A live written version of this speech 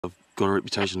got a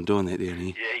reputation of doing that down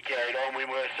here. Yeah, he carried on when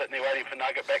we were sitting there waiting for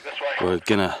Nugget back this way. We're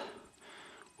gonna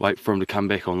wait for him to come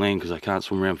back on land because they can't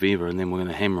swim around forever, and then we're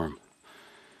gonna hammer him.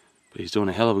 But he's doing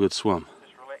a hell of a good swim.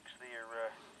 Just relax there,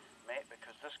 Matt,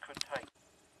 because this could take...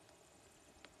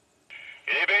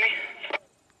 You there, Benny?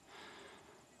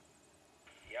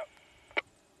 Yep.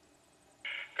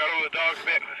 Got all the dogs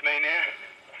back with me now.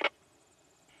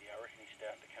 Yeah, I reckon he's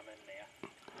starting to come in now.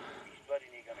 He's bloody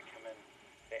near going to come in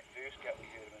that first gut we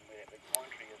heard him in where that big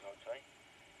pine tree is, I'd say.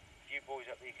 If you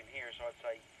boys up there can hear us, I'd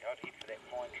say I'd head for that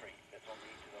pine tree that's on the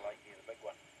edge of the lake here, the big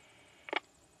one.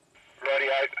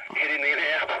 Rightio, heading there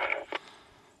now.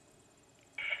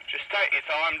 Just take your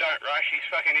time, don't rush. He's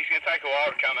going to take a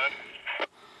while to come in.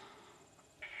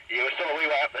 Yeah, we're still a wee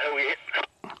way up the hill yet.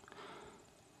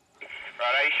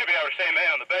 Righto, you should be able to see me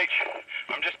on the beach.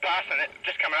 I'm just passing it,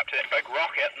 just coming up to that big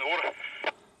rock out in the water.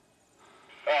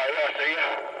 Oh, yeah, I see you.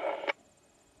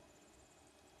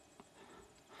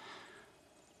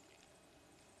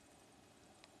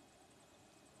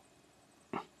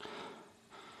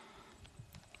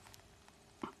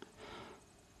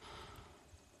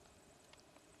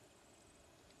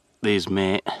 There's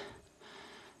Matt.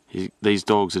 These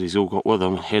dogs that he's all got with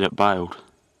him had it bailed.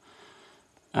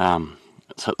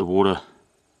 It's hit the water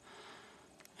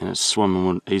and it's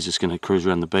swimming. He's just going to cruise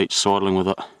around the beach sidling with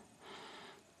it.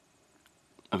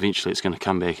 Eventually it's going to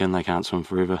come back in. They can't swim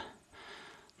forever.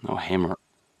 They'll hammer it.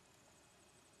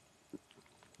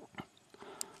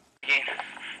 Again.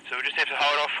 So we'll just have to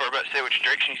hold off for a bit, see which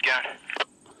direction he's going.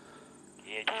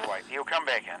 Yeah, just wait. He'll come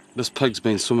back in. This pig's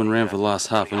been swimming around for the last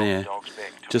half an hour.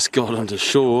 Just got onto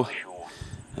shore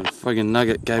and friggin'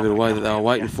 Nugget gave it away that they were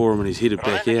waiting for him and he's headed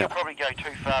back out. He'll probably go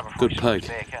too far before Good he pig.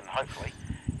 back in, hopefully.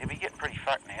 He'll be getting pretty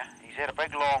fucked now. He's had a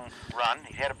big long run,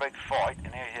 he's had a big fight,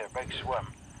 and now he's had a big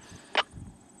swim.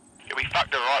 He'll be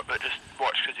fucked alright, but just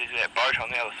watch because there's that boat on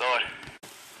the other side.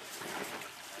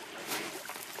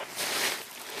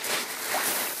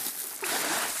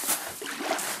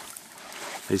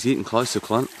 He's getting closer,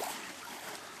 Clint.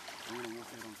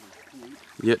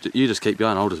 Yeah, you just keep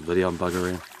going, I'll just video and bug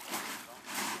around.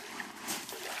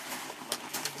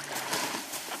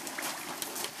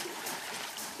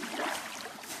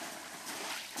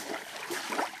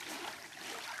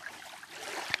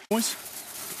 Boys?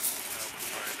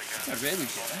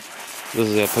 This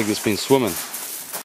is our pig that's been swimming.